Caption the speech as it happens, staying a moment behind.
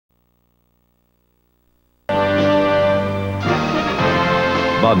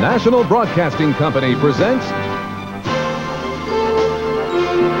The National Broadcasting Company presents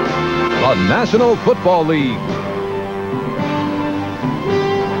the National Football League.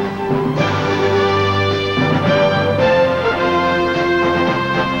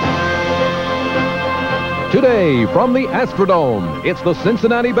 Today, from the Astrodome, it's the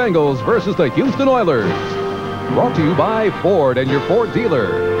Cincinnati Bengals versus the Houston Oilers. Brought to you by Ford and your Ford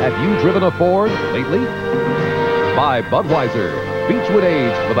dealer. Have you driven a Ford lately? By Budweiser. Beechwood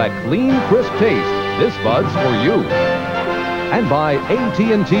aged for that clean, crisp taste. This Bud's for you. And by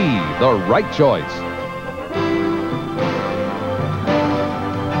AT&T, the right choice.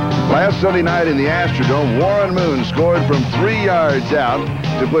 Last Sunday night in the Astrodome, Warren Moon scored from 3 yards out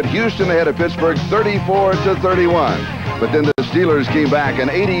to put Houston ahead of Pittsburgh 34-31. But then the Steelers came back, an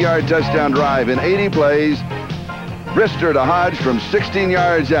 80-yard touchdown drive in 80 plays. Brister to Hodge from 16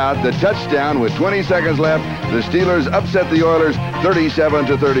 yards out, the touchdown with 20 seconds left. The Steelers upset the Oilers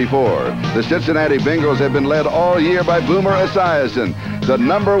 37-34. The Cincinnati Bengals have been led all year by Boomer Esiason, the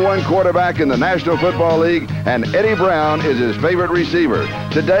 #1 quarterback in the National Football League, and Eddie Brown is his favorite receiver.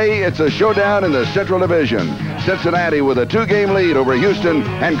 Today, it's a showdown in the Central Division. Cincinnati with a 2-game lead over Houston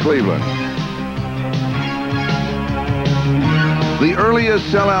and Cleveland. The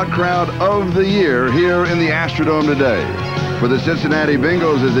earliest sellout crowd of the year here in the Astrodome today. For the Cincinnati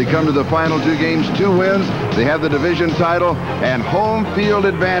Bengals, as they come to the final 2 games, 2 wins, they have the division title and home field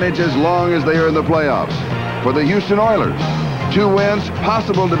advantage as long as they are in the playoffs. For the Houston Oilers, 2 wins,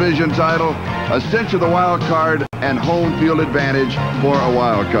 possible division title, a cinch of the wild card, and home field advantage for a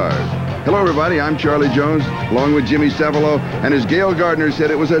wild card. Hello, everybody. I'm Charlie Jones, along with Jimmy Sevelo, and as Gail Gardner said,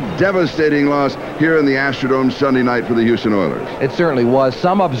 it was a devastating loss here in the Astrodome Sunday night for the Houston Oilers. It certainly was.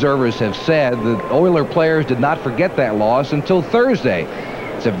 Some observers have said that Oiler players did not forget that loss until Thursday.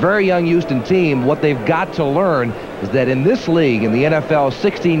 It's a very young Houston team. What they've got to learn is that in this league, in the NFL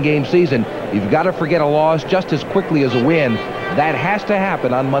 16-game season, you've got to forget a loss just as quickly as a win. That has to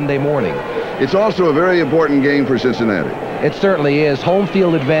happen on Monday morning. It's also a very important game for Cincinnati. It certainly is. Home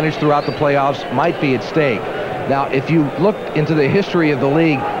field advantage throughout the playoffs might be at stake. Now, if you look into the history of the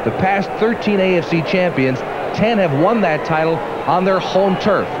league, the past 13 AFC champions, 10 have won that title on their home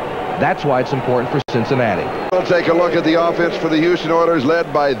turf. That's why it's important for Cincinnati. We'll take a look at the offense for the Houston Oilers,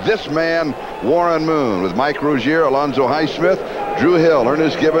 led by this man, Warren Moon, with Mike Rozier, Alonzo Highsmith, Drew Hill,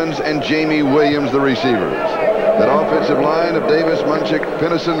 Ernest Gibbons, and Jamie Williams, the receivers. That offensive line of Davis, Munchik,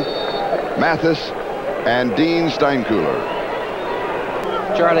 Finnison, Mathis, and Dean Steinkuhler.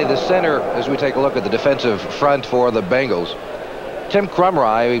 Charlie, the center, as we take a look at the defensive front for the Bengals, Tim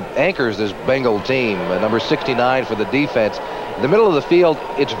Krumrie anchors this Bengal team, number 69 for the defense. In the middle of the field,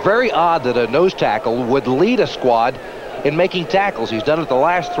 it's very odd that a nose tackle would lead a squad in making tackles. He's done it the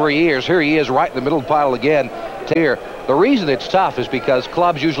last 3 years. Here he is right in the middle of the pile again. Here, the reason it's tough is because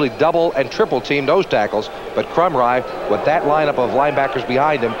clubs usually double and triple team nose tackles, but Krumrie, with that lineup of linebackers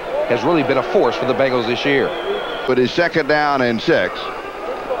behind him, has really been a force for the Bengals this year. But his 2nd down and 6.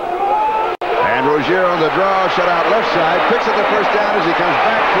 And Rozier on the draw, shut out left side, picks up the 1st down as he comes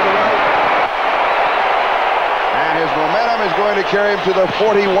back to the right. And his momentum is going to carry him to the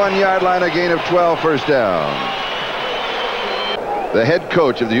 41-yard line, a gain of 12, 1st down. The head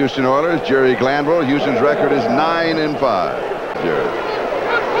coach of the Houston Oilers, Jerry Glanville. Houston's record is 9-5.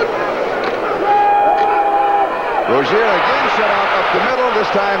 Rozier again shut out up the middle. This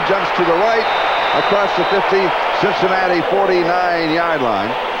time jumps to the right across the 50, Cincinnati 49-yard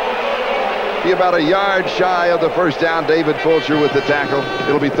line. Be about a yard shy of the 1st down. David Fulcher with the tackle.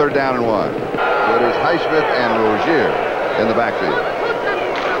 It'll be 3rd down and 1. So it is Highsmith and Rozier in the backfield.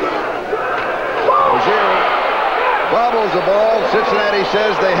 Rozier bobbles the ball. Cincinnati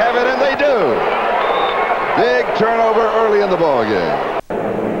says they have it, and they do. Big turnover early in the ball game.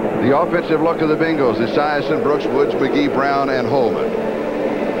 The offensive look of the Bengals is Esiason, Brooks, Woods, McGee, Brown, and Holman.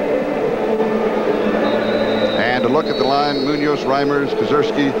 And a look at the line, Munoz, Reimers,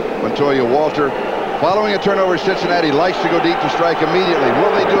 Kozerski, Montoya, Walter. Following a turnover, Cincinnati likes to go deep to strike immediately. Will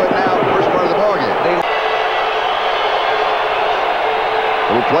they do it now? First part of the ballgame.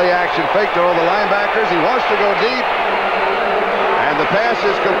 Little play action fake to all the linebackers. He wants to go deep. And the pass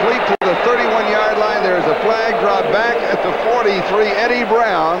is complete to the 31-yard line. There's a flag dropped back at the 43. Eddie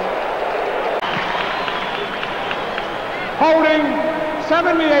Brown. Holding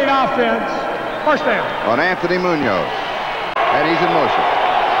 78 offense. 1st down. On Anthony Munoz. And he's in motion.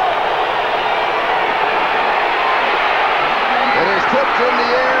 It is tipped in the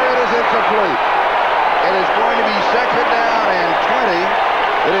air. It is incomplete. It is going to be 2nd down and 20.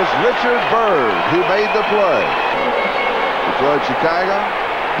 It is Richard Byrd who made the play. Detroit, Chicago.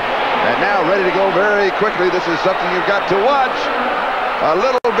 And now ready to go very quickly. This is something you've got to watch. A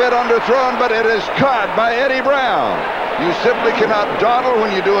little bit underthrown, but it is caught by Eddie Brown. You simply cannot dawdle when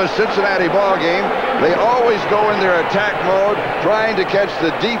you do a Cincinnati ball game. They always go in their attack mode, trying to catch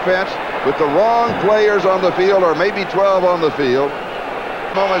the defense with the wrong players on the field, or maybe 12 on the field.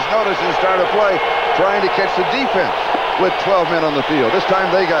 Moment's notice and start a play, trying to catch the defense with 12 men on the field. This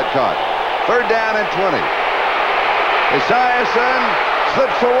time they got caught. 3rd down and 20. Esiason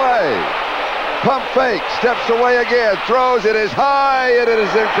slips away. Pump fake, steps away again, throws, it is high, and it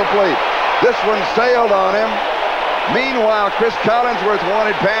is incomplete. This one sailed on him. Meanwhile, Chris Collinsworth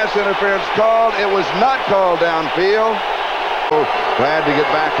wanted pass interference called. It was not called downfield. Glad to get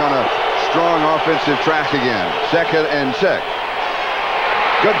back on a strong offensive track again. 2nd and 6.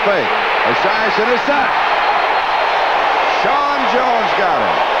 Good fake. Esiason is sacked. Sean Jones got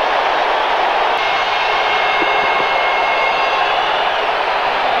him.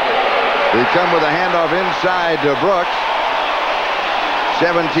 They come with a handoff inside to Brooks.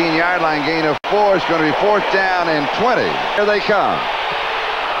 17-yard line, gain of 4. It's going to be 4th down and 20. Here they come.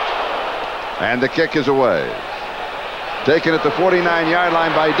 And the kick is away. Taken at the 49-yard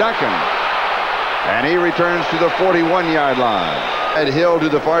line by Duncan. And he returns to the 41-yard line. Ed Hill to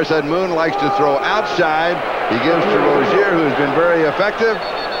the far side. Moon likes to throw outside. He gives to Rozier, who's been very effective.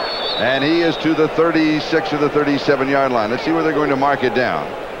 And he is to the 36 or the 37-yard line. Let's see where they're going to mark it down.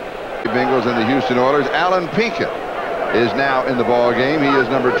 Bengals and the Houston Oilers. Alan Pinkett is now in the ball game. He is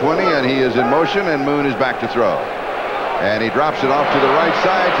number 20, and he is in motion, and Moon is back to throw. And he drops it off to the right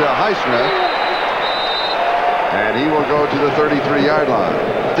side to Highsmith. And he will go to the 33-yard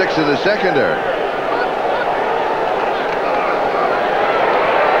line. 6 in the secondary.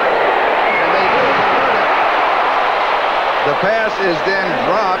 And they convert it. The pass is then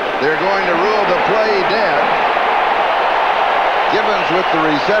dropped. They're going to rule the play dead. Gibbons with the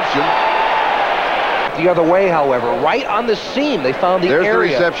reception. The other way, however, right on the seam, they found the area. There's the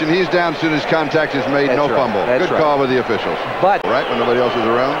reception. He's down as soon as contact is made. No fumble. Good call with the officials. But right when nobody else is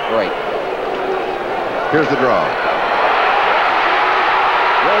around. Right. Here's the draw.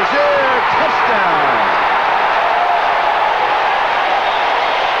 Rozier, touchdown.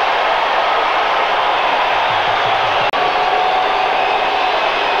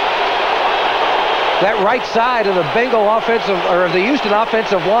 That right side of the Bengal offensive, or the Houston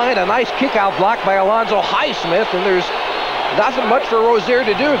offensive line, a nice kick-out block by Alonzo Highsmith, and there's nothing much for Rozier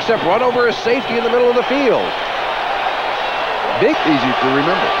to do except run over a safety in the middle of the field. Big, easy to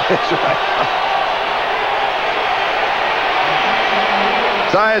remember. That's right.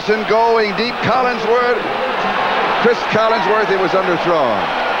 Esiason going deep. Chris Collinsworth, it was underthrown.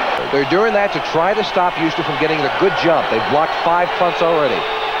 They're doing that to try to stop Houston from getting the good jump. They've blocked 5 punts already.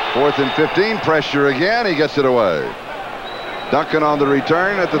 4th and 15, pressure again. He gets it away. Duncan on the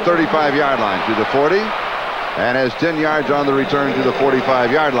return at the 35-yard line to the 40, and has 10 yards on the return to the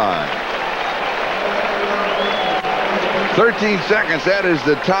 45-yard line. 13 seconds, that is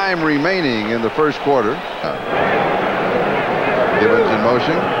the time remaining in the first quarter. Gibbons in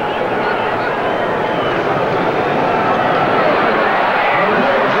motion.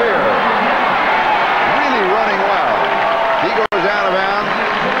 Really running well. He goes out of bounds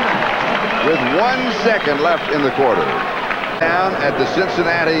with 1 second left in the quarter. Down at the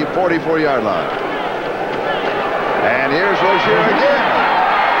Cincinnati 44-yard line. And here's Rozier again.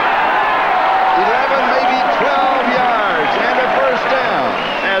 11, maybe 12 yards and a first down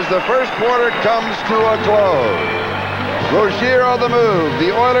as the first quarter comes to a close. Rozier on the move.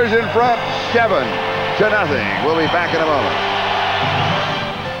 The Oilers in front, 7-0. We'll be back in a moment.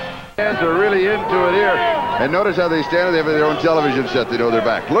 Fans are really into it here. And notice how they stand. They have their own television set. They know they're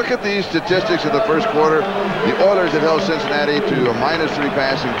back. Look at these statistics of the first quarter. The Oilers have held Cincinnati to a -3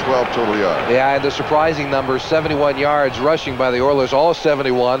 passing, 12 total yards. Yeah, and the surprising number, 71 yards rushing by the Oilers, all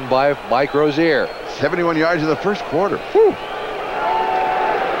 71 by Mike Rozier. 71 yards in the first quarter. Whew.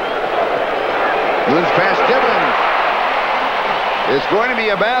 Moon's pass Gibbons. It's going to be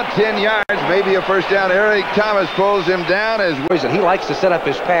about 10 yards, maybe a first down. Eric Thomas pulls him down as he likes to set up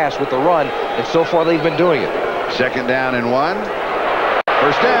his pass with the run, and so far they've been doing it. 2nd down and 1.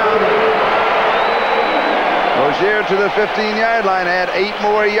 First down. Rozier to the 15-yard line, add 8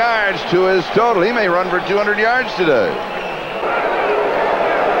 more yards to his total. He may run for 200 yards today.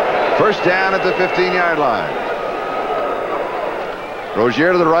 First down at the 15-yard line.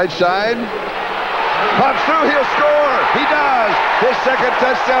 Rozier to the right side. Pops through, he'll score. He does. His 2nd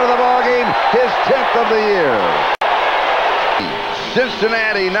touchdown of the ball game, his 10th of the year.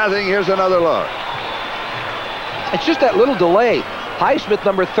 Cincinnati, nothing. Here's another look. It's just that little delay. Highsmith,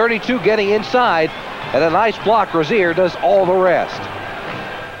 number 32, getting inside, and a nice block. Rozier does all the rest.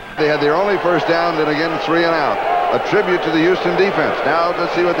 They had their only first down, then again 3 and out. a tribute to the Houston defense. Now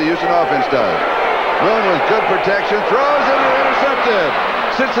let's see what the Houston offense does. Moon with good protection, throws and intercepted.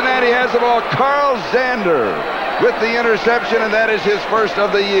 Cincinnati has the ball. Carl Zander with the interception, and that is his first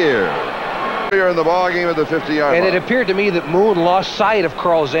of the year. Here in the ball game at the 50-yard line. And it appeared to me that Moon lost sight of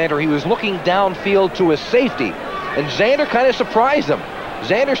Carl Zander. He was looking downfield to his safety, and Zander kind of surprised him.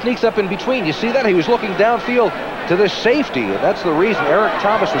 Zander sneaks up in between. You see that? He was looking downfield to the safety, and that's the reason Eric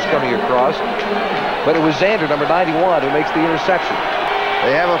Thomas was coming across. But it was Zander, number 91, who makes the interception.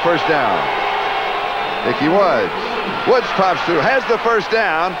 They have a first down. Nicky Woods. Woods pops through, has the first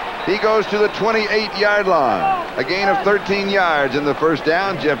down. He goes to the 28-yard line. A gain of 13 yards in the first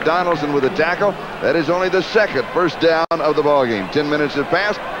down. Jeff Donaldson with a tackle. That is only the second first down of the ballgame. 10 minutes have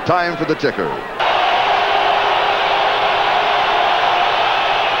passed. Time for the ticker.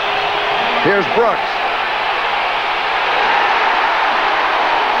 Here's Brooks.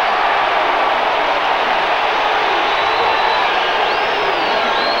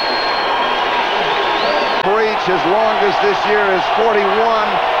 His longest this year is 41.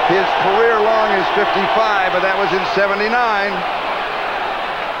 His career long is 55, but that was in 79.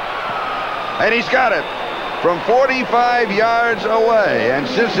 And he's got it from 45 yards away. And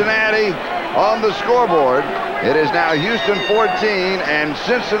Cincinnati on the scoreboard. It is now Houston 14 and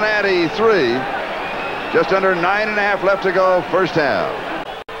Cincinnati 3. Just under 9.5 left to go, first half.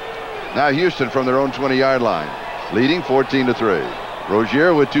 Now Houston from their own 20-yard line, leading 14-3.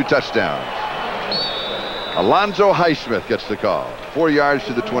 Rozier with 2 touchdowns. Alonzo Highsmith gets the call. 4 yards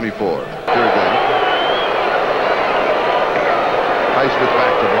to the 24. Here again. Highsmith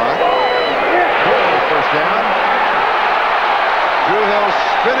back to block. First down. Drew Hill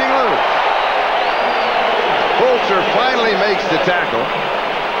spinning loose. Fulcher finally makes the tackle.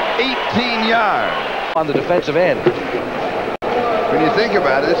 18 yards. On the defensive end. When you think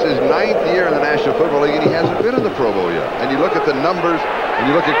about it, this is 9th year in the National Football League, and he hasn't been in the Pro Bowl yet. And you look at the numbers, and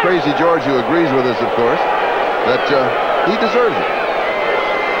you look at Crazy George, who agrees with us, of course, that he deserves it.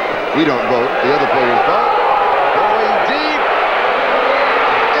 We don't vote. The other players vote. Going deep.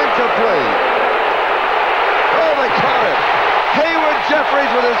 Incomplete. Oh, they caught it. Haywood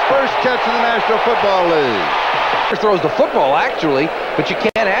Jeffries with his first catch in the National Football League. Throws the football, actually, but you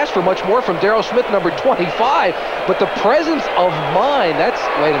can't ask for much more from Darrell Smith, number 25. But the presence of mind, that's...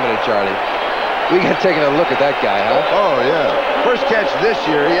 Wait a minute, Charlie. We got taking a look at that guy, huh? Oh, yeah. First catch this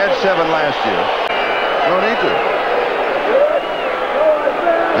year. He had 7 last year. No need to.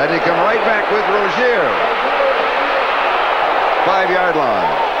 And you come right back with Rozier. 5-yard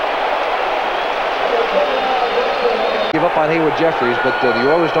line. Give up on Haywood Jeffries, but the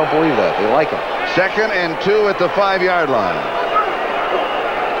Oilers don't believe that. They like him. 2nd and 2 at the 5-yard line.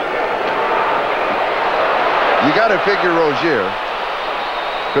 You got to figure Rozier,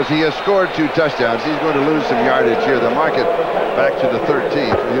 because he has scored 2 touchdowns. He's going to lose some yardage here. They'll mark it back to the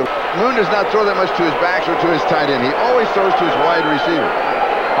 13th. Moon does not throw that much to his backs or to his tight end. He always throws to his wide receiver.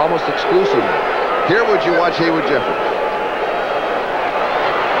 Almost exclusively. Here would you watch Haywood Jeffries.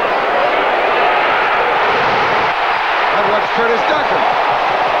 And watch Curtis Duncan.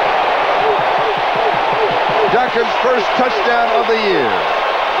 Duncan's first touchdown of the year.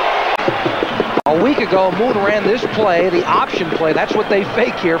 A week ago, Moon ran this play, the option play. That's what they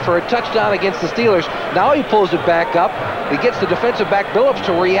fake here for a touchdown against the Steelers. Now he pulls it back up. He gets the defensive back Billups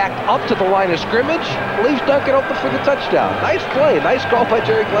to react up to the line of scrimmage. Leaves Duncan open for the touchdown. Nice play. Nice call by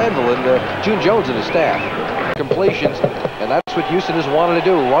Jerry Glanville and June Jones and his staff. Completions, and that's what Houston has wanted to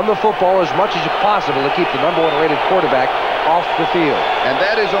do. Run the football as much as possible to keep the number 1 rated quarterback off the field. And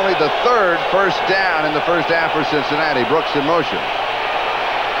that is only the 3rd first down in the first half for Cincinnati. Brooks in motion.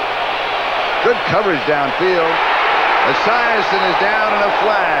 Good coverage downfield. Esiason is down and a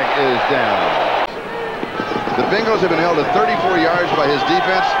flag is down. The Bengals have been held to 34 yards by his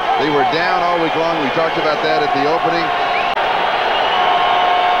defense. They were down all week long. We talked about that at the opening.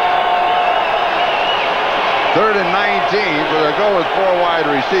 3rd and 19, so they'll go with 4 wide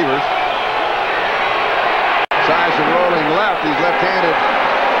receivers. Esiason rolling left. He's left-handed.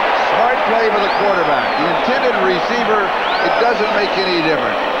 Smart play by the quarterback. The intended receiver, it doesn't make any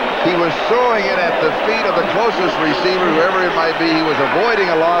difference. He was throwing it at the feet of the closest receiver, whoever it might be. He was avoiding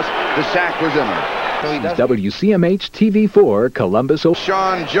a loss. The sack was imminent. WCMH TV4, Columbus.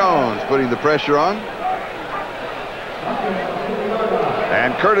 Sean Jones putting the pressure on.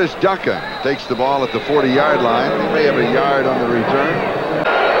 And Curtis Duncan takes the ball at the 40-yard line. They may have a yard on the return.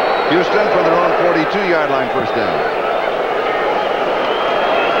 Houston from their own 42-yard line, first down.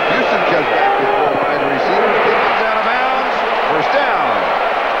 Houston comes back with 4 wide receivers. Kicks out of bounds. First down.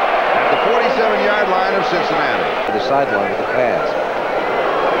 47-yard line of Cincinnati. To the sideline with the pass.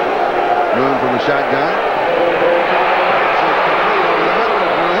 Moon from the shotgun.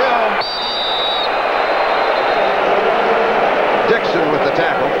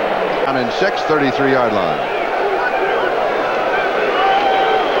 down and 6, 33-yard line.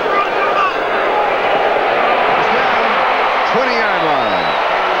 It's down, 20-yard line.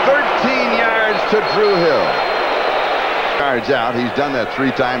 13 yards to Drew Hill. Yards out. He's done that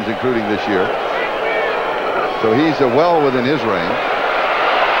 3 times, including this year. So he's well within his range.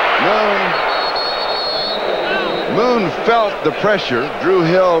 Moon felt the pressure. Drew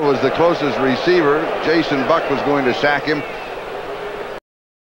Hill was the closest receiver. Jason Buck was going to sack him.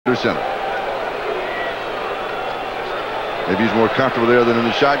 Center. Maybe he's more comfortable there than in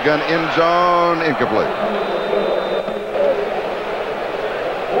the shotgun. End zone, incomplete.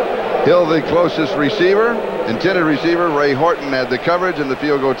 Hill, the closest receiver, intended receiver. Ray Horton had the coverage, and the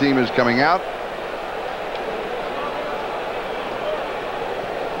field goal team is coming out.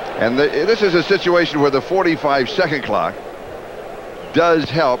 And this is a situation where the 45-second clock does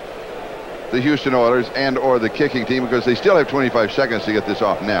help the Houston Oilers and or the kicking team, because they still have 25 seconds to get this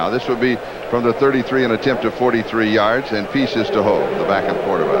off now. This would be from the 33, an attempt of 43 yards, and pieces to hold, the backup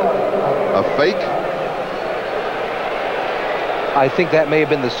quarterback. A fake. I think that may have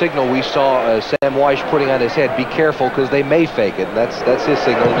been the signal we saw Sam Weish putting on his head. Be careful, because they may fake it. That's his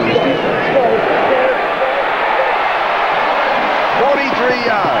signal to his defense. 43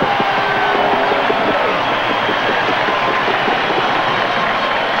 yards.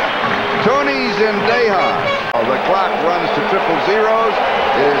 Tony's in Dehan. The clock runs to 000.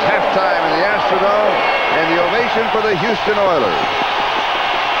 It is halftime in the Astrodome, and the ovation for the Houston Oilers.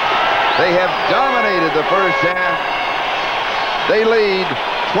 They have dominated the first half. They lead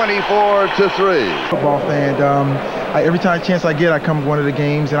 24-3. Football fan. Every chance I get, I come to one of the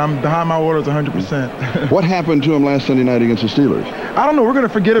games, and I'm behind my Oilers 100%. What happened to him last Sunday night against the Steelers? I don't know. We're going to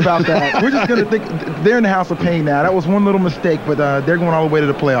forget about that. We're just going to think they're in the house of pain now. That was one little mistake, but they're going all the way to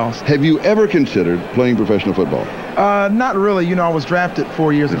the playoffs. Have you ever considered playing professional football? Not really. You know, I was drafted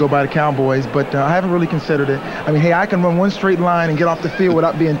 4 years ago by the Cowboys, but I haven't really considered it. I mean, hey, I can run one straight line and get off the field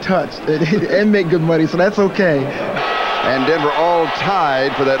without being touched and make good money, so that's okay. And Denver all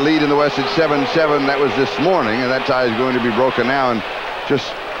tied for that lead in the West at 7-7. That was this morning, and that tie is going to be broken now. And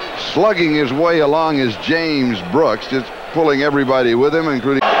just slugging his way along is James Brooks, just pulling everybody with him,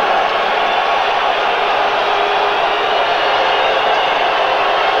 including...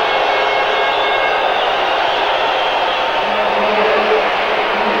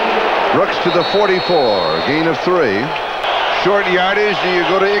 Brooks to the 44, gain of 3. Short yardage, do you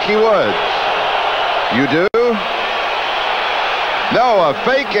go to Ickey Woods? You do? No, a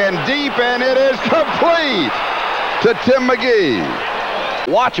fake and deep, and it is complete to Tim McGee.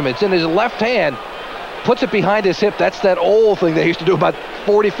 Watch him. It's in his left hand. Puts it behind his hip. That's that old thing they used to do about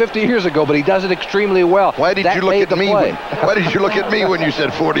 40, 50 years ago, but he does it extremely well. Why did you look at me? Why did you look at me when you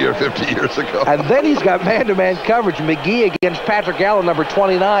said 40 or 50 years ago? And then he's got man-to-man coverage. McGee against Patrick Allen, number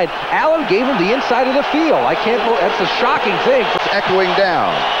 29. Allen gave him the inside of the field. I can't believe that's a shocking thing. It's echoing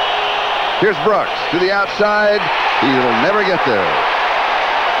down. Here's Brooks to the outside. He'll never get there.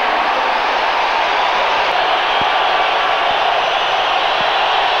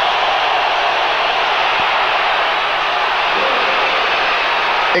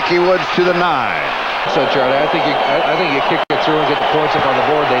 Ickey Woods to the 9. So, Charlie, I think you kick it through and get the points up on the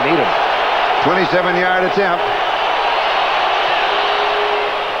board. They need them. 27-yard attempt.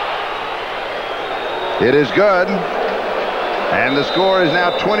 It is good. And the score is now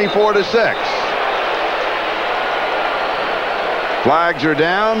 24-6. Flags are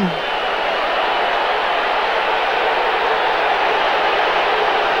down.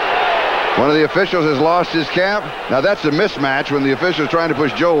 One of the officials has lost his cap. Now that's a mismatch when the official is trying to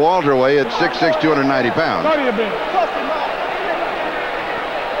push Joe Walter away at 6'6", 290 pounds.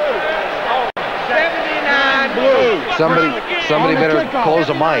 79 blue. Somebody better close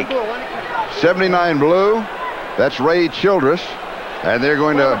the mic. 79 blue. That's Ray Childress. And they're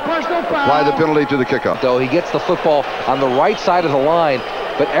going to apply the penalty to the kickoff. Though he gets the football on the right side of the line,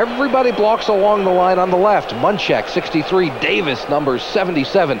 but everybody blocks along the line on the left. Munchak, 63. Davis, number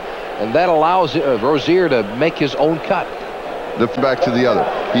 77. And that allows Rozier to make his own cut. The back to the other.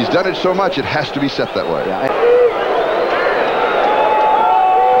 He's done it so much, it has to be set that way. Yeah.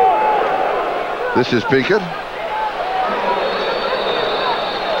 This is Pinkett.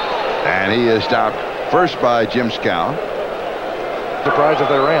 And he is stopped first by Jim Scow. Surprised if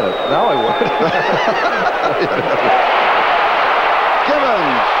they ran it. Now I would.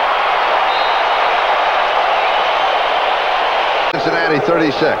 Gibbons. Cincinnati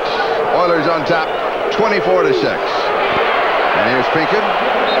 36. Oilers on top 24-6. And here's Pinkett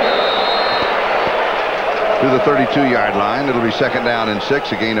to the 32-yard line. It'll be second down and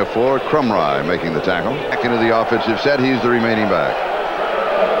 6, a gain of 4. Crumry making the tackle. Back into the offensive set. He's the remaining back.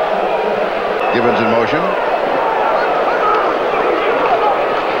 Gibbons in motion.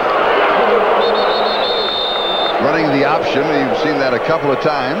 Running the option. You've seen that a couple of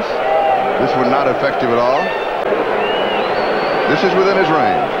times. This one not effective at all. This is within his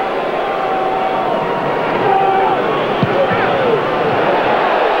range.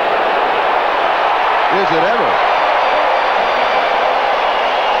 Is it ever?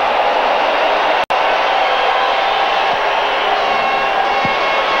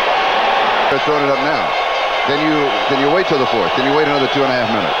 They're throwing it up now. Can you wait till the fourth? Can you wait another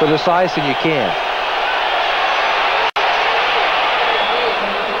 2.5 minutes? For the size, and you can.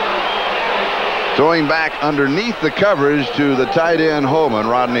 Throwing back underneath the coverage to the tight end Holman,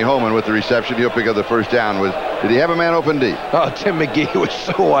 Rodney Holman with the reception. He'll pick up the first down. Did he have a man open deep? Oh, Tim McGee was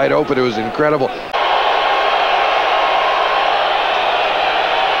so wide open. It was incredible.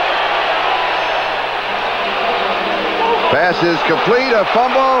 Pass is complete. A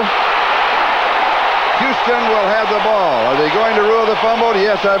fumble. Houston will have the ball. Are they going to rule the fumble?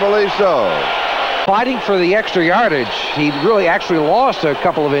 Yes, I believe so. Fighting for the extra yardage, he really actually lost a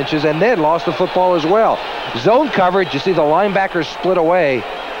couple of inches and then lost the football as well. Zone coverage, you see the linebackers split away.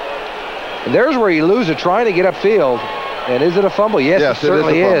 And there's where you lose it, trying to get upfield. And is it a fumble? Yes, it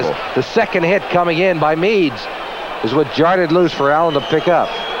certainly is. The second hit coming in by Meads is what jarred it loose for Allen to pick up.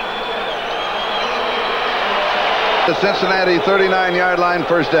 The Cincinnati 39-yard line,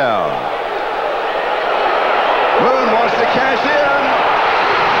 first down. Moon wants to cash in.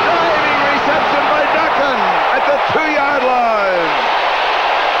 Diving reception by Duncan at the 2-yard line.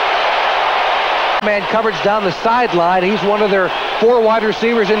 Man coverage down the sideline. He's one of their 4 wide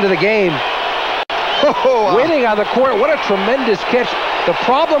receivers into the game. Oh, wow. Winning on the court. What a tremendous catch. The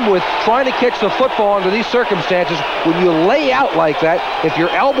problem with trying to catch the football under these circumstances, when you lay out like that, if your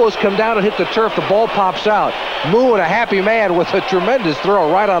elbows come down and hit the turf, the ball pops out. Moon, a happy man with a tremendous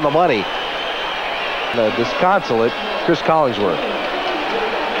throw right on the money. The disconsolate Chris Collingsworth.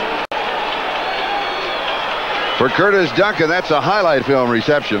 For Curtis Duncan, that's a highlight film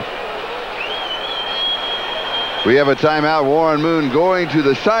reception. We have a timeout. Warren Moon going to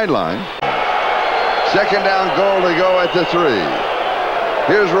the sideline. Second down goal to go at the 3.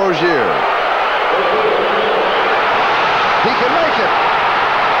 Here's Rozier. He can make it.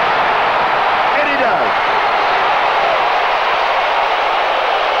 And he does.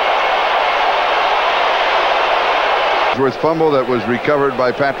 Worth fumble that was recovered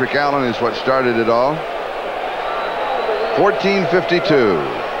by Patrick Allen is what started it all. 14:52.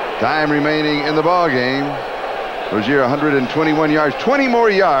 Time remaining in the ball game. Rozier 121 yards, 20 more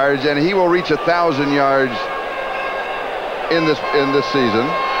yards, and he will reach 1,000 yards in this season.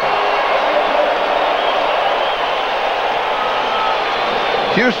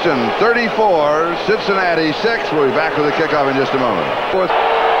 Houston 34, Cincinnati 6. We'll be back with the kickoff in just a moment.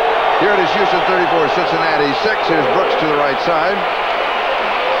 Here it is, Houston 34, Cincinnati 6. Here's Brooks to the right side.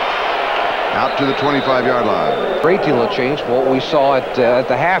 Out to the 25-yard line. Great deal of change from what we saw at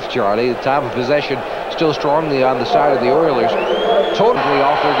the half, Charlie. The time of possession still strongly on the side of the Oilers. Totally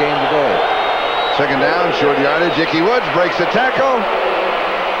off their game today. Second down, short yardage. Ickey Woods breaks the tackle.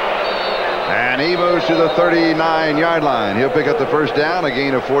 And he moves to the 39-yard line. He'll pick up the first down, a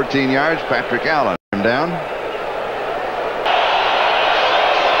gain of 14 yards. Patrick Allen down.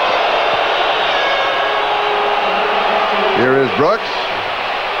 Here is Brooks.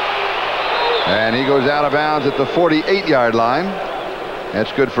 And he goes out of bounds at the 48-yard line.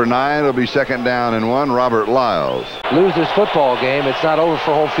 That's good for 9. It'll be second down and 1. Robert Lyles. Lose this football game. It's not over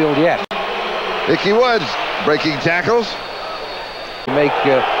for home field yet. Ickey Woods breaking tackles. Make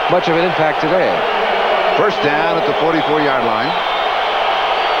much of an impact today. First down at the 44-yard line.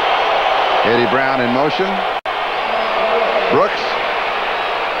 Eddie Brown in motion. Brooks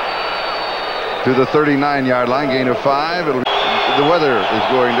to the 39-yard line, gain of 5. The weather is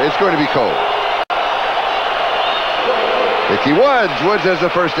it's going to be cold. Ickey Woods. Woods has the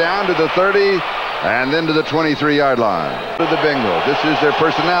first down to the 30 and then to the 23-yard line. To the Bengals. This is their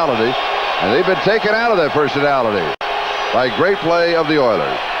personality, and they've been taken out of that personality by great play of the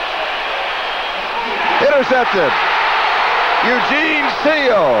Oilers. Intercepted. Eugene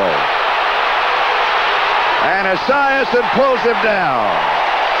Seal. And Esiason pulls him down.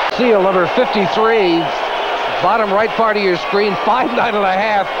 Seal, number 53, bottom right part of your screen,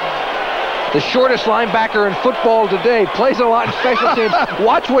 5'9½". The shortest linebacker in football today. Plays a lot in special teams.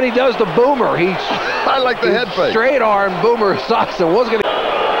 Watch what he does to Boomer. I like the head fake. Straight arm Boomer Esiason. Was going to.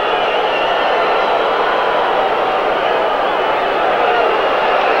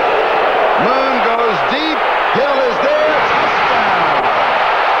 Moon goes deep. Hill is there.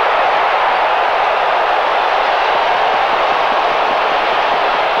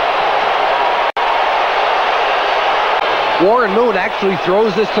 Touchdown. Moon actually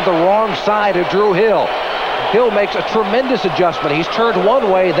throws this to the wrong side of Drew Hill. Hill makes a tremendous adjustment. He's turned one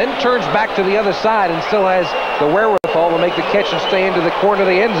way, then turns back to the other side and still has the wherewithal to make the catch and stay into the corner of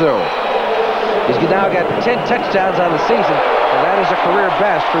the end zone. He's now got 10 touchdowns on the season, and that is a career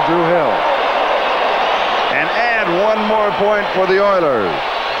best for Drew Hill. And add one more point for the Oilers.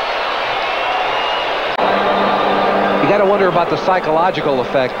 You got to wonder about the psychological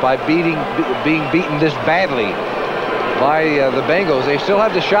effect by being beaten this badly by the Bengals. They still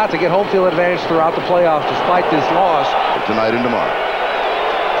have the shot to get home field advantage throughout the playoffs despite this loss. Tonight and tomorrow.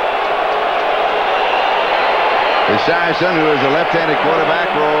 Esiason, who is a left-handed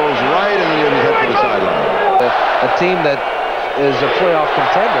quarterback, rolls right and then he's head for the sideline. A team that is a playoff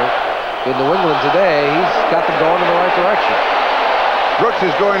contender in New England today, he's got them going in the right direction. Brooks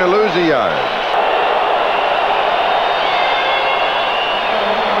is going to lose a yard.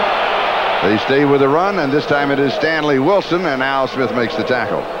 They stay with the run, and this time it is Stanley Wilson, and Al Smith makes the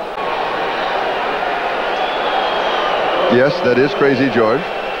tackle. Yes, that is Crazy George.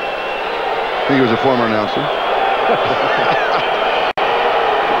 I think he was a former announcer.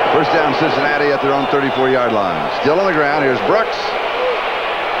 First down, Cincinnati at their own 34-yard line. Still on the ground. Here's Brooks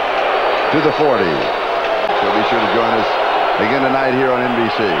to the 40. So be sure to join us again tonight here on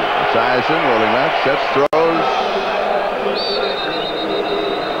NBC. Esiason rolling left, sets, throws.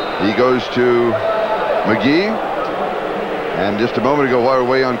 He goes to McGee. And just a moment ago, while we were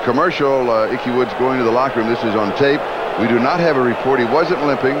away on commercial, Ickey Woods going to the locker room. This is on tape. We do not have a report. He wasn't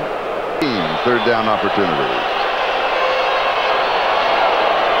limping. Third down opportunity.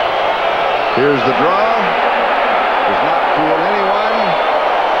 Here's the draw. Does not fool anyone.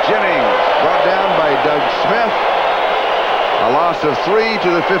 Jennings brought down by Doug Smith. A loss of 3 to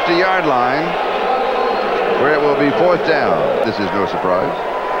the 50-yard line, where it will be fourth down. This is no surprise.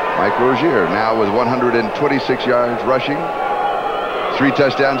 Mike Rozier now with 126 yards rushing. 3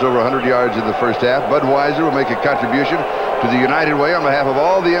 touchdowns, over 100 yards in the first half. Budweiser will make a contribution to the United Way on behalf of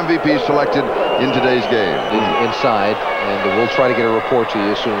all the MVPs selected in today's game. Inside, and we'll try to get a report to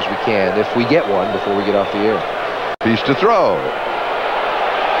you as soon as we can, if we get one before we get off the air. Piece to throw.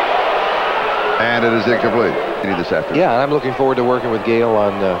 And it is incomplete. This afternoon. Yeah, I'm looking forward to working with Gail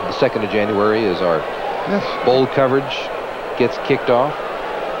on the 2nd of January as our bold coverage gets kicked off.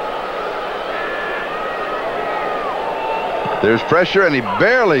 There's pressure, and he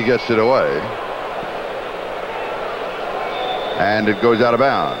barely gets it away. And it goes out of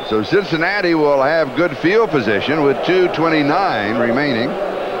bounds. So Cincinnati will have good field position with 2:29 remaining.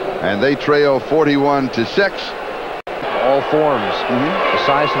 And they trail 41-6. All forms.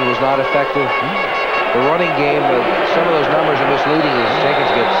 Esiason was not effective. The running game, some of those numbers are misleading as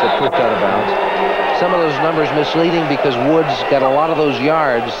Jenkins gets pushed out of bounds. Some of those numbers misleading because Woods got a lot of those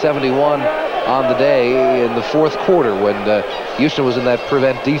yards, 71 on the day in the fourth quarter when Houston was in that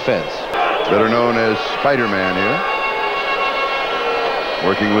prevent defense. Better known as Spider-Man here.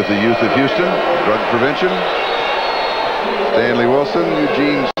 Working with the youth of Houston, drug prevention. Stanley Wilson,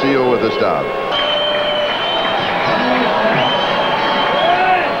 Eugene Seal with a stop.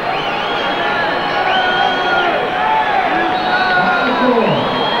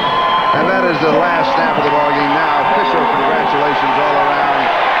 And that is the last snap of the ballgame now. Official congratulations all around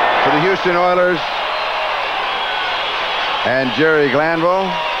for the Houston Oilers and Jerry Glanville.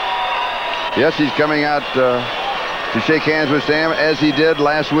 Yes, he's coming out to shake hands with Sam, as he did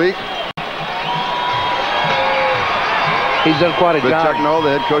last week. He's done quite a with job. Chuck Noll,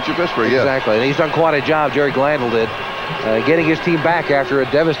 the head coach of Pittsburgh. Exactly, and he's done quite a job, Jerry Glanville did, getting his team back after a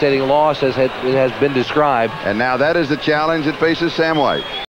devastating loss, as it has been described. And now that is the challenge that faces Sam White.